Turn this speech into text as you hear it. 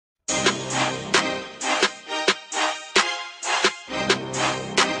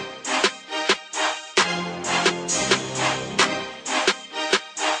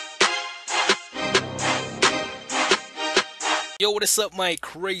what is up, my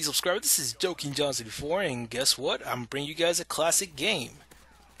crazy subscriber? This is Joking Johnson before, and guess what? I'm bringing you guys a classic game,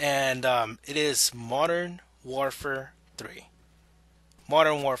 and it is Modern Warfare 3.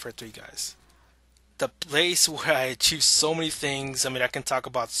 Modern Warfare 3, guys. The place where I achieved so many things. I mean, I can talk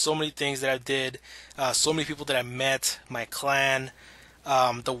about so many things that I did, so many people that I met, my clan,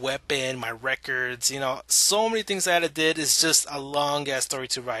 the weapon, my records. So many things that I did. It's just a long ass story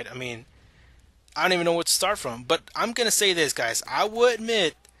to write. I mean, I don't even know where to start from. But I'm gonna say this, guys. I will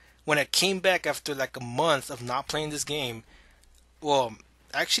admit, when I came back after like a month of not playing this game, well,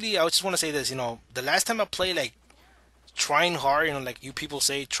 actually, I just want to say this. The last time I played, like trying hard, like you people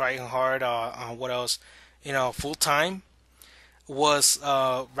say, trying hard. What else? Full time was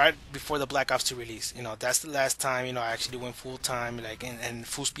right before the Black Ops 2 release. That's the last time. I actually went full time, like and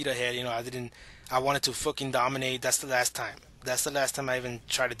full speed ahead. I didn't. I wanted to fucking dominate. That's the last time. That's the last time I even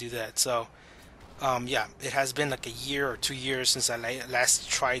tried to do that. So yeah, it has been like a year or 2 years since I last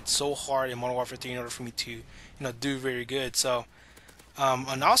tried so hard in Modern Warfare 3 in order for me to, do very good. So,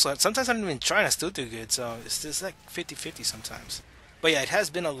 and also sometimes I don't even try and I still do good. So it's just like 50-50 sometimes. But yeah, it has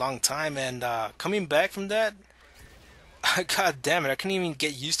been a long time, and coming back from that, god damn it, I couldn't even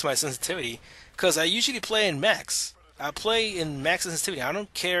get used to my sensitivity because I usually play in max. I play in max sensitivity. I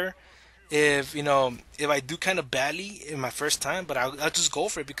don't care if I do kind of badly in my first time, but I'll just go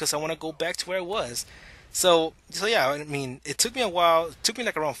for it because I want to go back to where I was. So yeah, I mean, it took me a while. It took me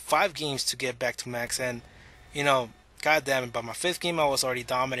like around 5 games to get back to max, and you know, god damn it, by my fifth game I was already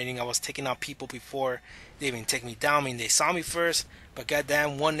dominating. I was taking out people before they even take me down. I mean, they saw me first, but god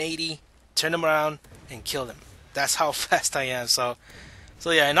damn, 180, turn them around and kill them. That's how fast I am. So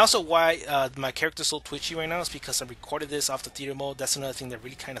yeah, and also why my character's so twitchy right now is because I recorded this off the theater mode. That's another thing that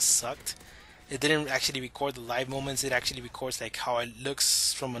really kind of sucked. It didn't actually record the live moments. It actually records like how it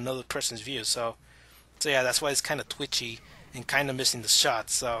looks from another person's view. So yeah, that's why it's kind of twitchy and kind of missing the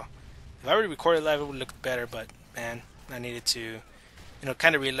shots. So if I were to record it live, it would look better. But man, I needed to,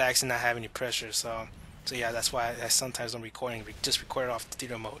 kind of relax and not have any pressure. So yeah, that's why I sometimes don't record and just record it off the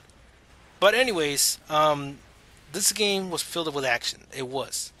theater mode. But anyways, this game was filled with action. It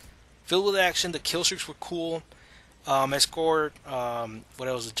was filled with action. The kill streaks were cool. I scored what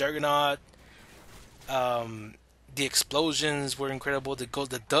else? The Juggernaut. The explosions were incredible.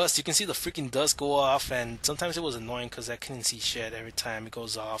 The dust. You can see the freaking dust go off, and sometimes it was annoying because I couldn't see shit every time it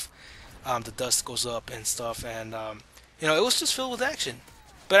goes off. The dust goes up and stuff, and it was just filled with action.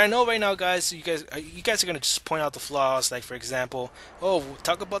 But I know right now, guys, you guys are gonna just point out the flaws. Like for example, oh,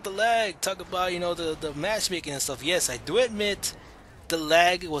 talk about the lag, talk about the matchmaking and stuff. Yes, I do admit the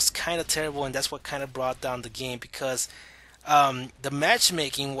lag was kind of terrible, and that's what kind of brought down the game because the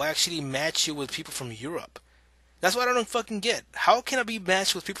matchmaking will actually match you with people from Europe. That's what I don't fucking get. How can I be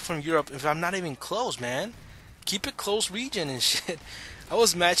matched with people from Europe if I'm not even close, man? Keep it close region and shit. I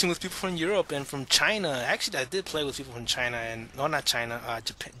was matching with people from Europe and from China. Actually, I did play with people from China and no, not China,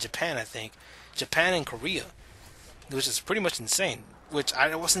 Japan, I think, Japan and Korea, which is pretty much insane. Which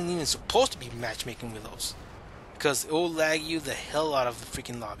I wasn't even supposed to be matchmaking with those because it will lag you the hell out of the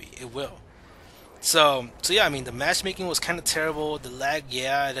freaking lobby. It will. So yeah, I mean the matchmaking was kind of terrible. The lag,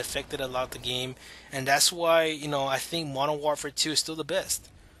 yeah, it affected a lot of the game, and that's why I think Modern Warfare 2 is still the best.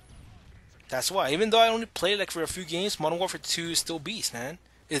 That's why, even though I only played like for a few games, Modern Warfare 2 is still beast, man.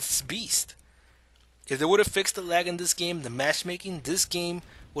 It's beast. If they would have fixed the lag in this game, the matchmaking, this game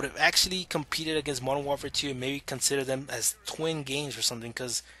would have actually competed against Modern Warfare 2 and maybe consider them as twin games or something,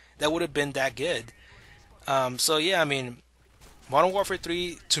 because that would have been that good. So yeah, I mean, Modern Warfare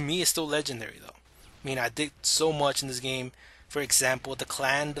 3 to me is still legendary though. I mean, I did so much in this game. For example, the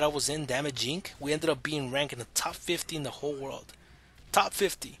clan that I was in, Damage Inc., we ended up being ranked in the top 50 in the whole world. Top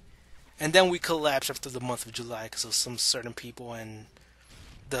 50. And then we collapsed after the month of July because of some certain people, and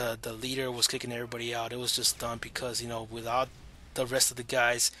the leader was kicking everybody out. It was just done because without the rest of the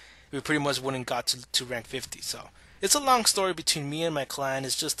guys, we pretty much wouldn't got to rank 50. So it's a long story between me and my clan.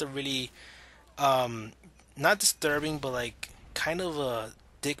 It's just a really not disturbing, but like kind of a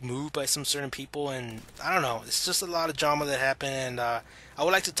dick move by some certain people, and I don't know. It's just a lot of drama that happened, and I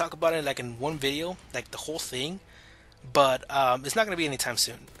would like to talk about it like in one video, like the whole thing. But it's not gonna be anytime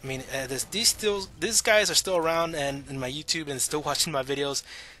soon. I mean, these guys are still around and in my YouTube and still watching my videos.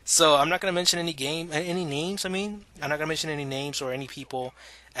 So I'm not gonna mention any names. I mean, I'm not gonna mention any names or any people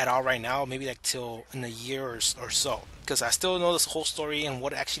at all right now. Maybe like till in a year or so, because I still know this whole story and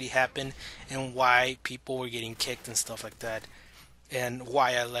what actually happened and why people were getting kicked and stuff like that, and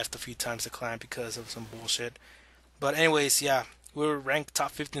why I left a few times the clan because of some bullshit. But anyways, yeah, we were ranked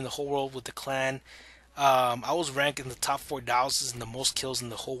top 50 in the whole world with the clan. I was ranked in the top 4,000 and the most kills in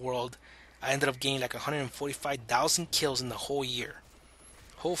the whole world. I ended up getting like 145,000 kills in the whole year.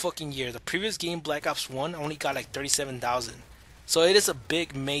 Whole fucking year. The previous game, Black Ops 1, I only got like 37,000. So it is a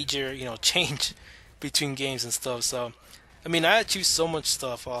big major, change between games and stuff. So, I mean, I achieved so much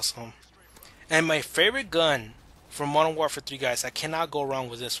stuff also. And my favorite gun from Modern Warfare 3, guys, I cannot go wrong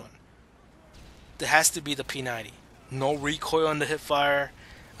with this one. It has to be the P90. No recoil on the hipfire.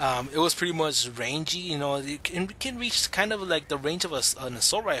 It was pretty much rangy. It can reach kind of like the range of an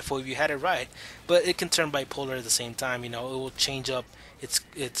assault rifle if you had it right, but it can turn bipolar at the same time. It will change up its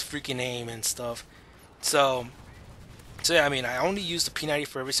freaking aim and stuff. So, so yeah, I mean, I only use the P90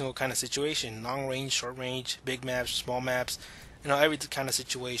 for every single kind of situation: long range, short range, big maps, small maps. Every kind of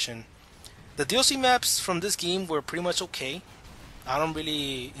situation. The DLC maps from this game were pretty much okay. I don't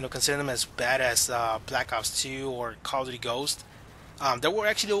really, consider them as bad as Black Ops 2 or Call of Duty Ghost. They were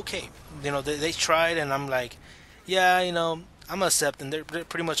actually okay. They tried, and I'm like, yeah, I'm accepting. They're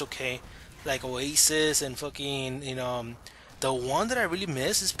pretty much okay. Like Oasis and fucking, the one that I really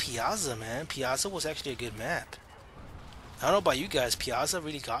miss is Piazza, man. Piazza was actually a good map. I don't know about you guys. Piazza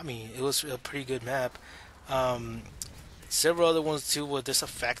really got me. It was a pretty good map. Um, Several other ones too. Well, there's a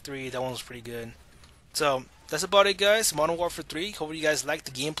factory. That one was pretty good. So that's about it, guys. Modern Warfare 3. Hope you guys like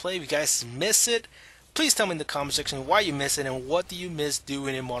the gameplay. If you guys miss it, please tell me in the comment section why you miss it and what do you miss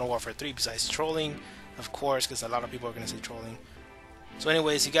doing in Modern Warfare 3 besides trolling, of course, because a lot of people are going to say trolling. So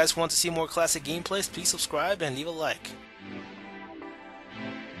anyways, if you guys want to see more classic gameplays, please subscribe and leave a like.